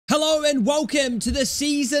Hello and welcome to the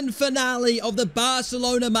season finale of the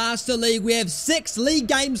Barcelona Master League. We have 6 league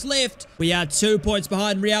games left. We are 2 points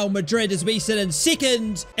behind Real Madrid as we sit in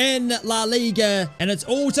second in La Liga. And it's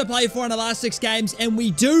all to play for in the last 6 games. And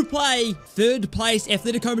we do play third place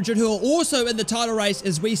Atletico Madrid, who are also in the title race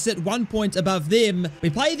as we sit 1 point above them. We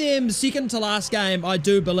play them second to last game, I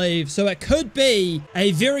do believe. So it could be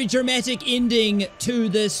a very dramatic ending to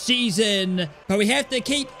this season. But we have to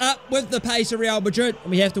keep up with the pace of Real Madrid.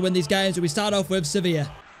 And we have to win these games. We start off with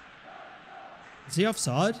Sevilla. Is he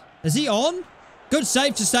offside? Is he on? Good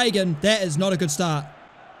save to Sagan. That is not a good start.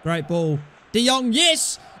 Great ball. De Jong,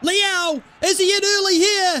 yes! Leao! Is he in early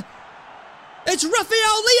here? It's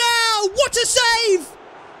Rafael Leao! What a save!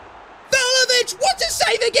 Vlahovic, what a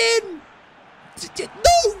save again!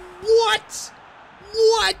 No! What?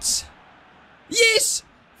 What? Yes!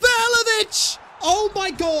 Vlahovic! Oh my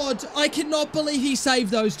god, I cannot believe he saved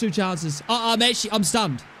those 2 chances. I'm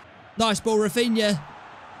stunned. Nice ball, Rafinha.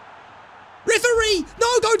 Referee!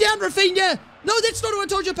 No, go down, Rafinha! No, that's not who I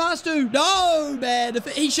told you to pass to. No, man,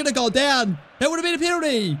 he should have gone down. That would have been a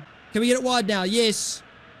penalty. Can we get it wide now? Yes.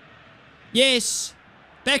 Yes.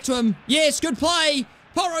 Back to him. Yes, good play.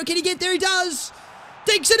 Porro, can he get there? He does.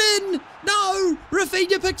 Digs it in. No,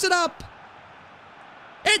 Rafinha picks it up.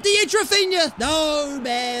 At the edge, Rafinha. No,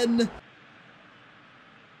 man.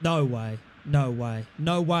 No way. No way.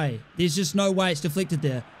 No way. There's just no way it's deflected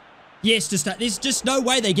there. Yes, there's just no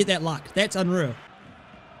way they get that luck. That's unreal.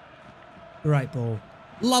 Great ball.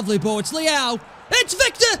 Lovely ball. It's Leao. It's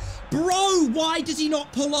Victor. Bro, why does he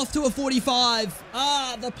not pull off to a 45?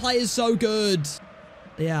 Ah, the play is so good.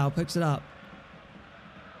 Leao picks it up.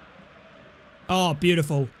 Oh,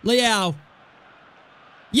 beautiful. Leao.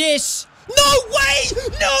 Yes. No way.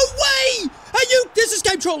 No way. Is this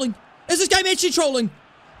game trolling? Is this game actually trolling?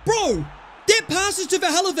 Bro, that passes to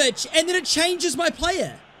Vlahovic and then it changes my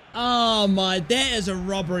player. Oh my, that is a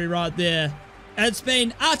robbery right there. It's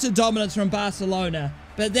been utter dominance from Barcelona,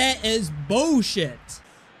 but that is bullshit.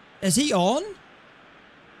 Is he on?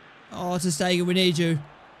 Oh, ter Stegen, we need you.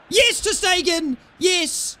 Yes, ter Stegen!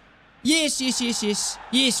 Yes! Yes, yes, yes, yes.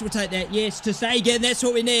 Yes, we'll take that. Yes, ter Stegen, that's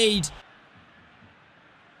what we need.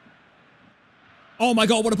 Oh my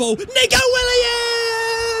god, what a ball. Nico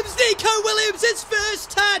Williams! Nico Williams, his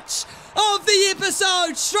first touch of the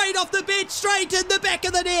episode. Straight off the bench, straight in the back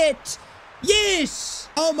of the net. Yes!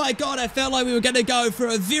 Oh my god, I felt like we were going to go for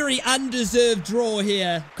a very undeserved draw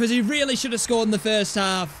here. Because he really should have scored in the first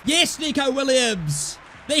half. Yes, Nico Williams.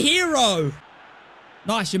 The hero.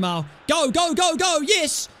 Nice, Yamal. Go, go, go, go.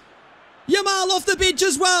 Yes. Yamal off the bench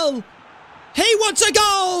as well. He wants a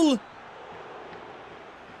goal.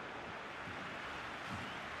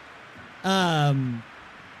 I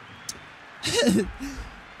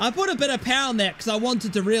put a bit of power on that because I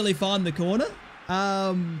wanted to really find the corner.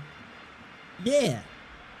 Yeah.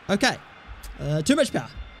 Okay. Too much power.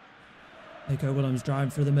 Nico Williams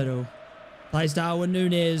driving through the middle. Plays Darwin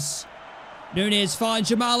Núñez. Núñez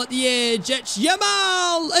finds Yamal at the edge. It's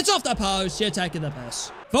Yamal! It's off the post. You're taking the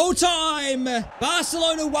piss. Full time.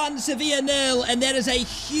 Barcelona 1, Sevilla 0. And that is a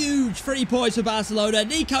huge 3 points for Barcelona.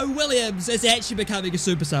 Nico Williams is actually becoming a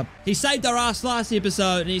super sub. He saved our ass last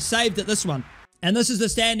episode and he saved it this one. And this is the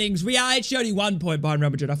standings. We are actually only 1 point behind Real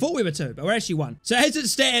Madrid. I thought we were 2, but we're actually 1. So as it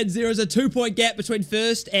stands, there is a 2-point gap between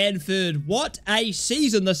first and third. What a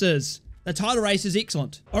season this is. The title race is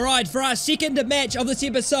excellent. All right, for our second match of this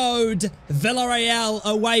episode, Villarreal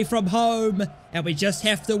away from home. And we just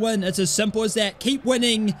have to win. It's as simple as that. Keep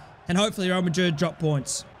winning, and hopefully Real Madrid drop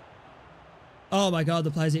points. Oh my god,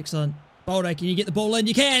 the play's excellent. Balde, can you get the ball in?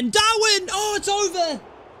 You can. Darwin! Oh, it's over!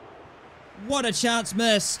 What a chance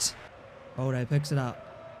missed. Balde picks it up.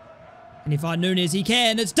 Can he find Núñez? He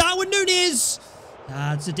can. It's Darwin Núñez!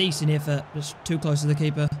 Ah, it's a decent effort. Just too close to the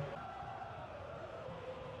keeper.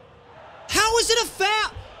 How is it a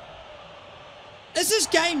foul? Is this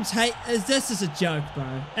game this is a joke, bro.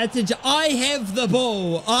 It's a joke. I have the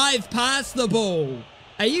ball. I've passed the ball.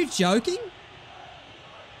 Are you joking?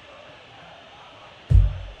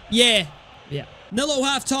 Yeah. Yeah. Nil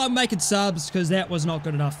half time making subs because that was not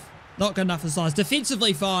good enough. Not good enough for size.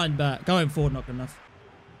 Defensively fine, but going forward not good enough.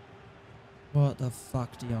 What the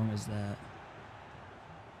fuck, De Jong, is that?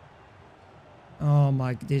 Oh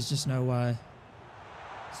my, there's just no way.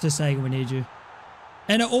 It's just saying we need you.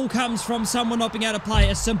 And it all comes from someone not being able to play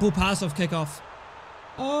a simple pass off kickoff.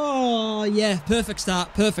 Oh, yeah. Perfect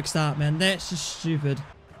start. Perfect start, man. That's just stupid.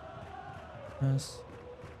 Nice.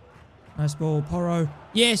 Nice ball. Porro.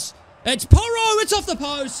 Yes. It's Porro. It's off the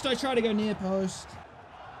post. I try to go near post.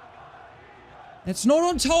 It's not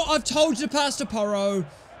on top. I've told you to pass to Porro.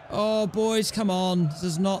 Oh, boys, come on. This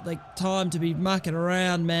is not the time to be mucking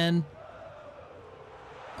around, man.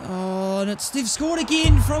 Oh, and they've scored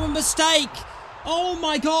again from a mistake. Oh,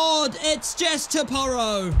 my God. It's just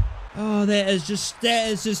Toporo. Oh, that is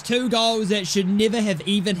just 2 goals that should never have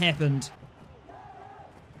even happened.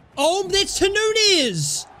 Oh, that's to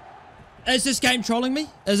Nunez. Is this game trolling me?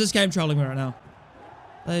 Is this game trolling me right now?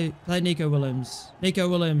 Play Nico Williams. Nico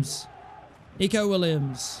Williams. Nico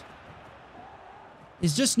Williams.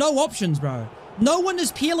 There's just no options, bro. No one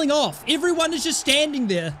is peeling off. Everyone is just standing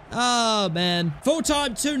there. Oh, man. Full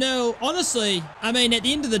time 2-0. Honestly, I mean, at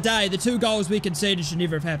the end of the day, the 2 goals we conceded should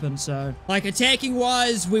never have happened. So, like,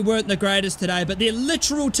 attacking-wise, we weren't the greatest today. But their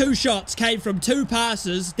literal 2 shots came from 2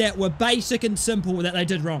 passes that were basic and simple that they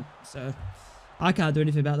did wrong. So, I can't do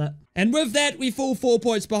anything about that. And with that, we fall 4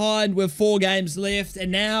 points behind with 4 games left.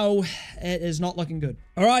 And now, it is not looking good.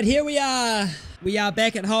 All right, here we are. We are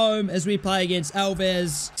back at home as we play against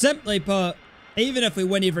Alves. Simply put, even if we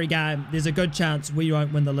win every game, there's a good chance we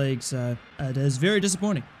won't win the league. So, it is very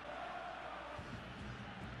disappointing.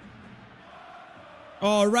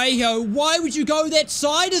 Oh, Rayo, why would you go that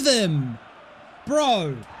side of him?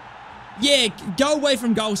 Bro. Yeah, go away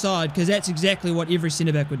from goal side, because that's exactly what every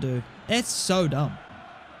centre-back would do. That's so dumb.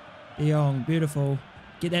 De Jong, beautiful.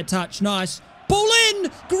 Get that touch, nice. Ball in!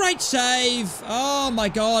 Great save! Oh my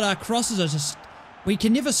god, our crosses are just... We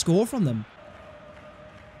can never score from them.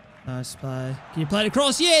 Nice play. Can you play it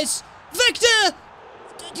across? Yes! Victor!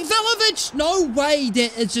 Velovic! No way!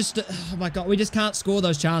 That it's just... Oh my god, we just can't score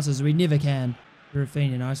those chances. We never can.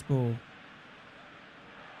 Rafinha, nice ball.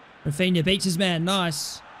 Rafinha beats his man,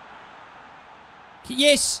 nice.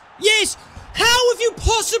 Yes! Yes! How have you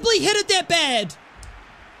possibly hit it that bad?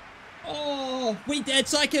 Oh,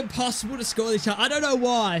 it's like impossible to score these chances. I don't know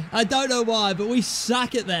why. I don't know why, but we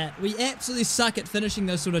suck at that. We absolutely suck at finishing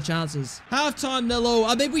those sort of chances. Halftime 0-0.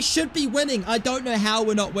 I mean, we should be winning. I don't know how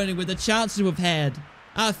we're not winning with the chances we've had.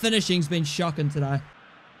 Our finishing's been shocking today.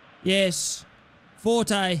 Yes.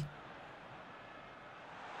 Forte.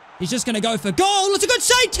 He's just going to go for goal. It's a good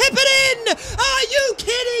save. Tip it in. Are you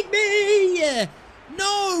kidding me?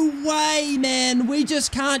 No way, man. We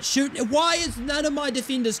just can't shoot. Why is none of my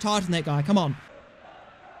defenders tight on that guy? Come on.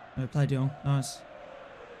 No, play De Jong. Nice.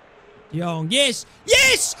 De Jong. Yes.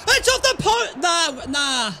 Yes. It's off the post.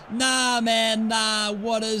 Nah, man. Nah.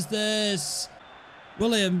 What is this?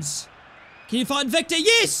 Williams. Can you find Victor?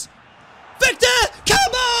 Yes. Victor.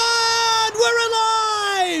 Come on. We're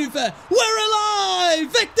alive. We're alive.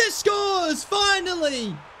 Victor scores.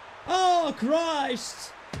 Finally. Oh,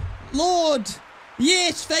 Christ. Lord.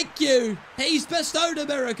 Yes, thank you. He's bestowed a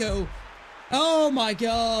miracle. Oh my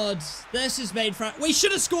god. This has been fun. We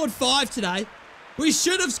should have scored 5 today. We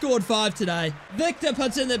should have scored 5 today. Victor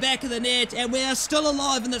puts in the back of the net and we are still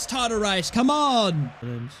alive in this title race. Come on.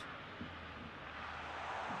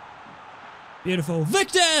 Beautiful.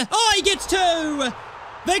 Victor. Oh, he gets 2.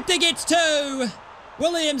 Victor gets 2.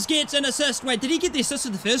 Williams gets an assist. Wait, did he get the assist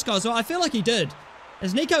in the first goal as well? I feel like he did.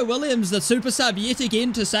 Is Nico Williams the super sub yet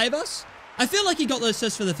again to save us? I feel like he got the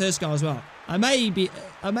assist for the first goal as well. I may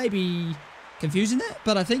be confusing that,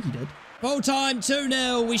 but I think he did. Full time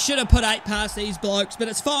 2-0. We should have put 8 past these blokes, but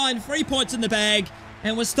it's fine. 3 points in the bag,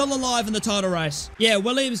 and we're still alive in the title race. Yeah,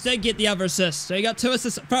 Williams did get the other assist, so he got 2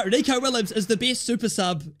 assists. Bro, Nico Williams is the best super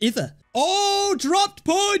sub ever. Oh, dropped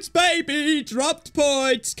points, baby. Dropped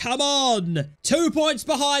points. Come on. 2 points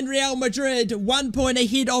behind Real Madrid. 1 point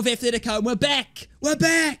ahead of Atletico. We're back. We're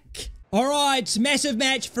back. All right, massive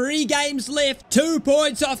match, 3 games left, 2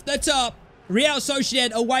 points off the top. Real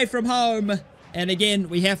Sociedad away from home. And again,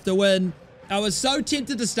 we have to win. I was so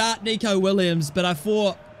tempted to start Nico Williams, but I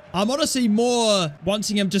thought, I'm honestly more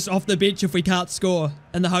wanting him just off the bench if we can't score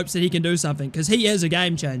in the hopes that he can do something, because he is a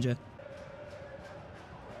game changer.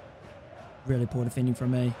 Really poor defending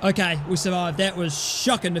from me. Okay, we survived. That was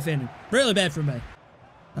shocking defending. Really bad from me.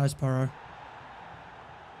 Nice Poro.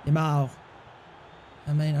 Yamal.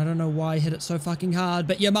 I mean, I don't know why he hit it so fucking hard,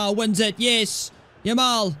 but Yamal wins it. Yes.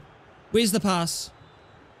 Yamal. Where's the pass?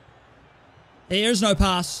 There is no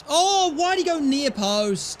pass. Oh, why'd he go near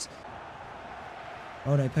post?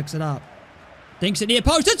 Rode picks it up. Thinks it near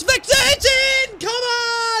post. It's Victor. It's in. Come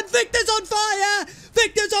on. Victor's on fire.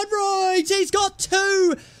 Victor's on roids. He's got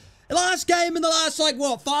 2. Last game in the last, like,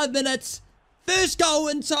 what, 5 minutes. First goal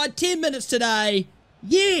inside 10 minutes today.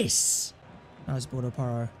 Yes. Nice ball to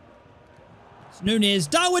Poro. Nunez,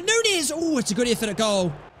 Darwin Nunez. Oh, it's a good effort at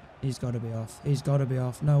goal. He's got to be off. He's got to be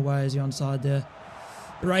off. No way is he onside there.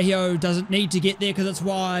 Rayo doesn't need to get there because it's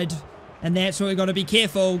wide. And that's where we've got to be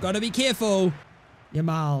careful. Got to be careful.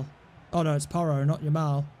 Yamal. Oh, no, it's Poro, not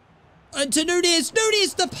Yamal. To Nunes.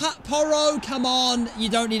 Nunes, the Porro. Come on. You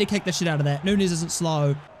don't need to kick the shit out of that. Nunes isn't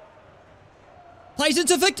slow. Plays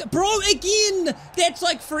into Victor. Bro, again. That's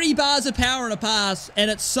like 3 bars of power in a pass.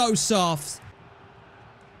 And it's so soft.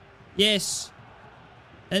 Yes.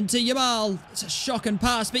 Into Yamal. It's a shocking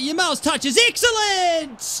pass. But Yamal's touch is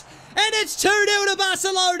excellent. And it's 2-0 to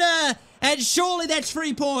Barcelona. And surely that's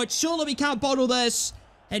 3 points. Surely we can't bottle this.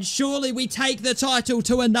 And surely we take the title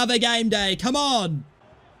to another game day. Come on.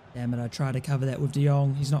 Damn it, I tried to cover that with De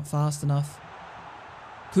Jong. He's not fast enough.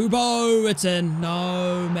 Kubo, it's in.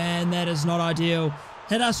 No, man, that is not ideal.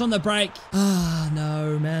 Hit us on the break. Ah,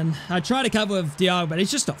 no, man. I tried to cover with De Jong, but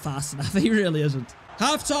he's just not fast enough. He really isn't.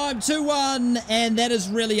 Halftime, 2-1, and that is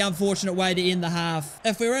really unfortunate way to end the half.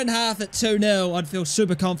 If we were in half at 2-0, I'd feel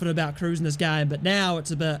super confident about cruising this game, but now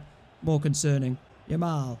it's a bit more concerning.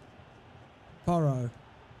 Yamal. Porro.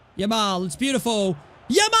 Yamal, it's beautiful.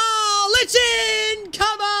 Yamal, it's in!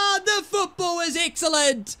 Come on, the football is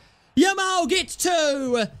excellent. Yamal gets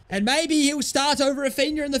 2. And maybe he'll start over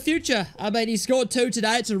Rafinha in the future. I mean, he scored 2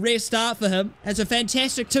 today. It's a rare start for him. It's a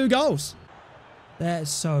fantastic 2 goals. That is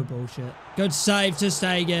so bullshit. Good save to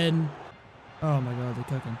Stegen. Oh my god, they're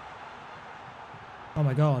cooking. Oh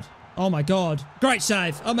my god. Oh my god. Great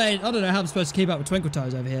save. I mean, I don't know how I'm supposed to keep up with Twinkle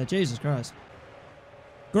Toes over here. Jesus Christ.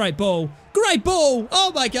 Great ball. Great ball.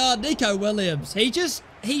 Oh my god, Nico Williams. He's just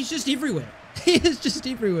everywhere. He is just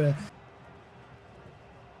everywhere.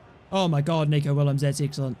 Oh my god, Nico Williams, that's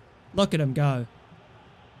excellent. Look at him go.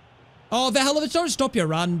 Oh, Vlahovic, don't stop your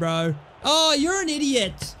run, bro. Oh, you're an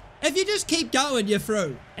idiot. If you just keep going, you're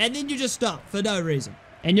through. And then you just stop for no reason.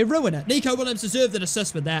 And you ruin it. Nico Williams deserved an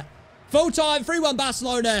assist with that. Full time, 3-1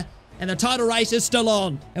 Barcelona. And the title race is still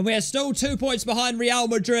on. And we are still 2 points behind Real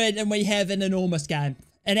Madrid. And we have an enormous game.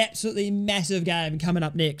 An absolutely massive game coming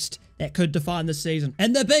up next. That could define the season.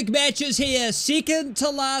 And the big match is here. Second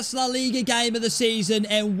to last La Liga game of the season.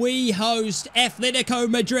 And we host Atletico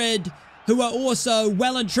Madrid, who are also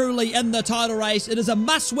well and truly in the title race. It is a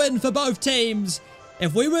must-win for both teams.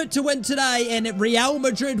 If we were to win today and Real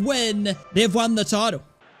Madrid win, they've won the title.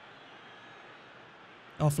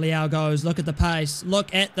 Off Leao goes. Look at the pace.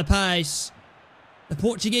 Look at the pace. The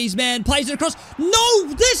Portuguese man plays it across. No,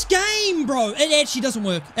 this game, bro. It actually doesn't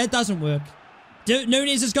work. It doesn't work.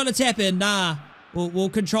 Nunes has got to tap in. Nah. We'll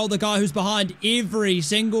control the guy who's behind every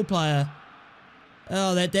single player.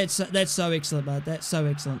 Oh, that's so excellent, bud. That's so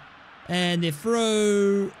excellent. And they're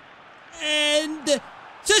through. And to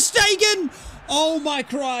Stegen. Oh, my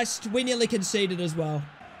Christ. We nearly conceded as well.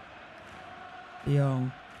 De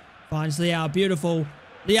Jong finds Leao. Beautiful.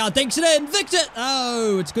 Leao dinks it in. Victor.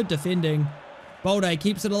 Oh, it's good defending. Bolde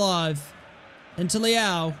keeps it alive. Into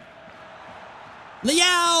Leao.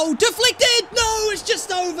 Leao! Deflected! No, it's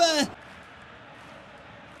just over.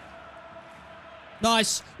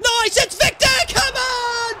 Nice. Nice! It's Victor! Come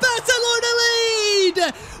on! Barcelona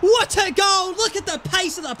lead! What a goal! Look at the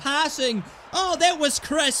pace of the passing. Oh, that was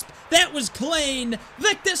crisp. That was clean.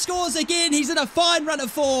 Victor scores again. He's in a fine run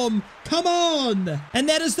of form. Come on. And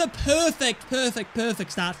that is the perfect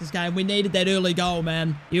start to this game. We needed that early goal,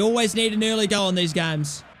 man. You always need an early goal in these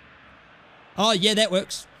games. Oh, yeah, that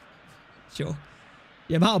works. Sure.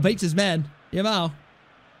 Yamal beats his man. Yamal.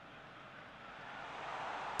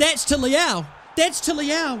 That's to Leao. That's to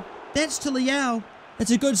Leao. That's to Leao.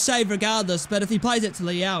 It's a good save regardless, but if he plays it to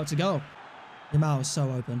Leao, it's a goal. Yamal is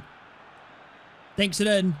so open. Thinks it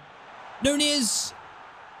in. Nunes.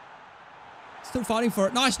 Still fighting for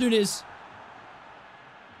it. Nice, Nunes.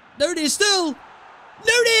 Nunes still.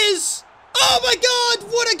 Nunes. Oh my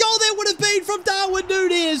god. What a goal that would have been from Darwin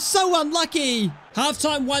Nunes. So unlucky.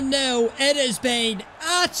 Halftime 1-0. It has been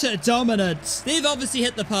utter dominance. They've obviously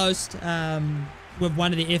hit the post with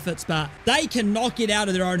one of the efforts, but they can knock it out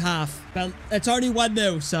of their own half. But it's only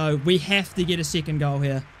 1-0, so we have to get a second goal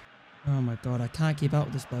here. Oh my god. I can't keep up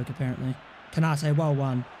with this bloke apparently. Canate, well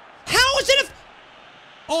won. How is it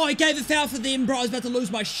Oh, he gave a foul for them, bro. I was about to lose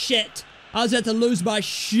my shit. I was about to lose my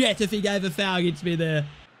shit if he gave a foul against me there.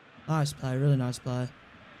 Nice play, really nice play.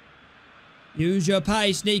 Use your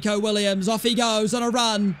pace, Nico Williams. Off he goes on a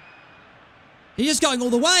run. He's just going all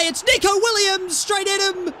the way. It's Nico Williams straight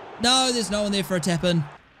at him. No, there's no one there for a tap-in.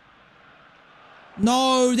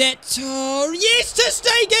 No, that... Oh, yes, Ter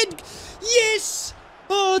Stegen. Yes.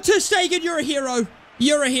 Oh, Ter Stegen, you're a hero.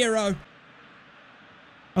 You're a hero.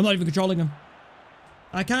 I'm not even controlling him.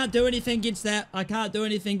 I can't do anything against that. I can't do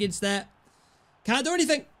anything against that. Can't do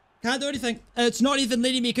anything. Can't do anything. It's not even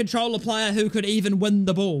letting me control a player who could even win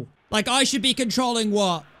the ball. Like, I should be controlling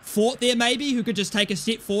what? Fort there, maybe? Who could just take a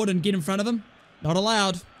step forward and get in front of him? Not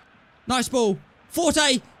allowed. Nice ball.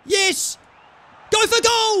 Forte. Yes. Go Go for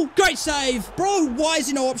goal! Great save. Bro, why is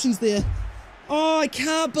there no options there? Oh, I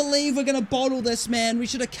can't believe we're going to bottle this, man. We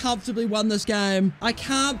should have comfortably won this game. I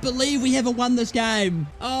can't believe we haven't won this game.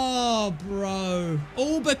 Oh, bro.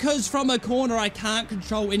 All because from a corner, I can't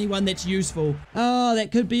control anyone that's useful. Oh,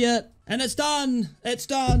 that could be it. And it's done. It's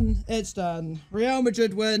done. It's done. Real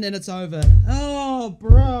Madrid win and it's over. Oh,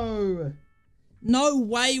 bro. No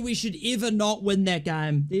way we should ever not win that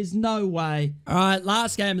game. There's no way. All right,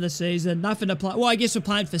 last game of the season. Nothing to play. Well, I guess we're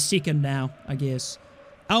playing for second now, I guess.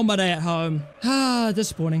 Almaty at home. Ah,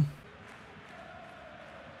 disappointing.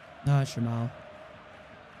 Nice, Jamal.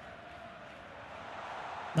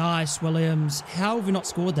 Nice, Williams. How have we not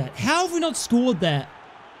scored that? How have we not scored that?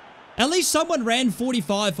 At least someone ran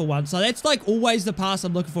 45 for once. So that's like always the pass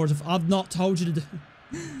I'm looking for. If I've not told you to do...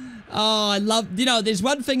 Oh, I love... You know, there's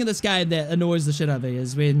one thing in this game that annoys the shit out of me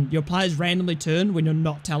is when your players randomly turn when you're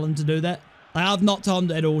not telling them to do that. Like, I've not told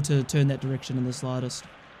him at all to turn that direction in the slightest.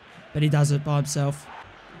 But he does it by himself.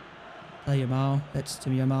 Play Yamal. That's to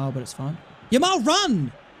Yamal, but it's fine. Yamal,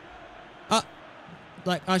 run!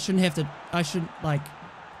 Like, I shouldn't have to... I shouldn't, like...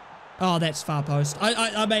 Oh, that's far post.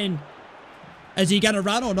 I mean... Is he going to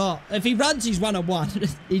run or not? If he runs, he's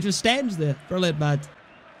 1-on-1. He just stands there. Brilliant, bud.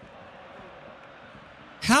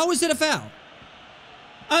 How is it a foul?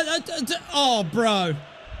 Oh, bro.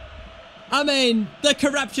 I mean, the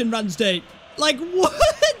corruption runs deep. Like,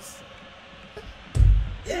 what?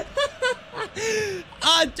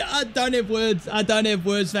 I don't have words. I don't have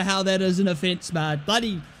words for how that is an offence, man.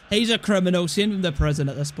 Bloody, he's a criminal. Send him to prison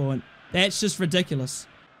at this point. That's just ridiculous.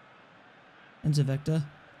 Into Victor.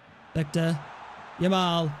 Victor.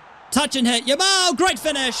 Yamal. Touch and hit. Yamal, great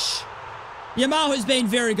finish. Yamal has been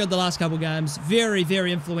very good the last couple games. Very,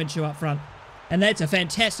 very influential up front. And that's a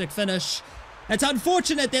fantastic finish. It's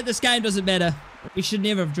unfortunate that this game doesn't matter. We should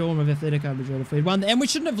never have drawn with Atletico Madrid if we'd won. And we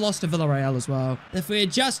shouldn't have lost to Villarreal as well. If we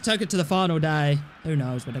had just took it to the final day, who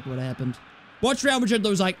knows what would have happened. Watch Real Madrid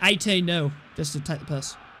lose like 18-0 just to take the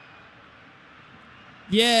piss.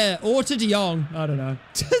 Yeah, or to De Jong. I don't know.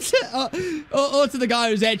 or to the guy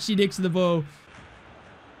who's actually next to the ball.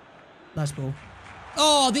 Nice ball.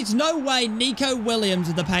 Oh, there's no way Nico Williams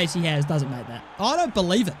at the pace he has doesn't make that. I don't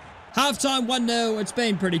believe it. Halftime 1-0. It's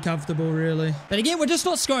been pretty comfortable, really. But again, we're just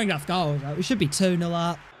not scoring enough goals. Right? We should be 2-0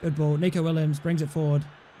 up. Good ball. Nico Williams brings it forward.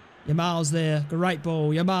 Yamal's there. Great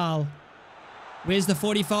ball. Yamal. Where's the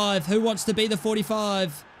 45? Who wants to be the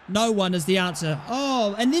 45? No one is the answer.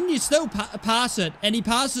 Oh, and then you still pass it. And he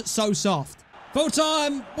passes it so soft. Full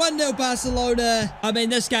time, 1-0 Barcelona. I mean,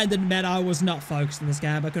 this game didn't matter. I was not focused in this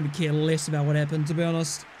game. I couldn't care less about what happened, to be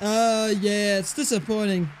honest. Yeah, it's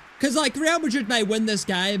disappointing. Because, like, Real Madrid may win this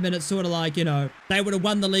game, and it's sort of like, you know, they would have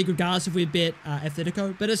won the league regardless if we bet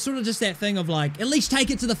Atletico. But it's sort of just that thing of, like, at least take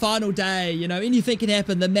it to the final day. You know, anything can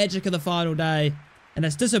happen, the magic of the final day. And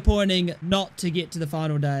it's disappointing not to get to the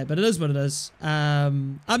final day, but it is what it is. I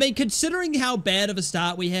mean, considering how bad of a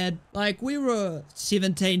start we had, like, we were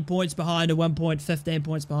 17 points behind at one point, 15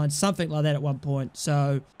 points behind, something like that at one point.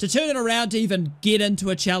 So, to turn it around to even get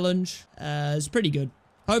into a challenge is pretty good.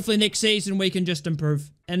 Hopefully next season we can just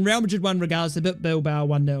improve. And Real Madrid won regardless, they bit Bilbao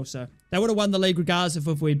 1-0, so they would have won the league regardless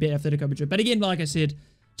if we bet Atletico Madrid. But again, like I said,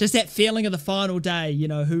 just that feeling of the final day, you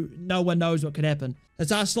know, no one knows what could happen.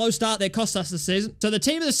 It's our slow start that cost us this season. So the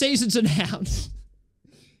team of the season's announced.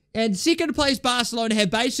 And second place Barcelona have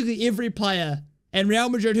basically every player. And Real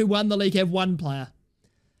Madrid, who won the league, have one player.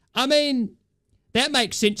 I mean, that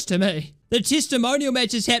makes sense to me. The testimonial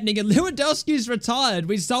match is happening and Lewandowski's retired.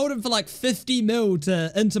 We sold him for like 50 mil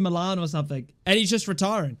to Inter Milan or something. And he's just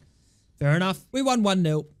retiring. Fair enough. We won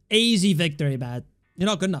 1-0. Easy victory, man. You're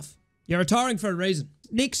not good enough. You're retiring for a reason.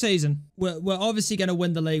 Next season, we're obviously going to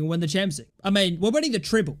win the league and win the Champions League. I mean, we're winning the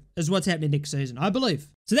treble is what's happening next season, I believe.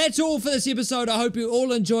 So that's all for this episode. I hope you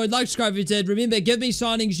all enjoyed. Like, subscribe if you did. Remember, give me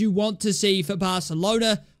signings you want to see for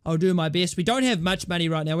Barcelona. I'll do my best. We don't have much money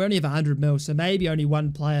right now. We only have 100 mil, so maybe only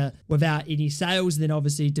one player without any sales. And then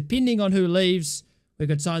obviously, depending on who leaves, we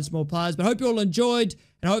could sign some more players. But I hope you all enjoyed.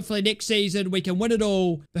 And hopefully next season, we can win it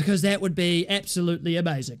all because that would be absolutely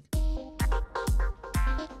amazing.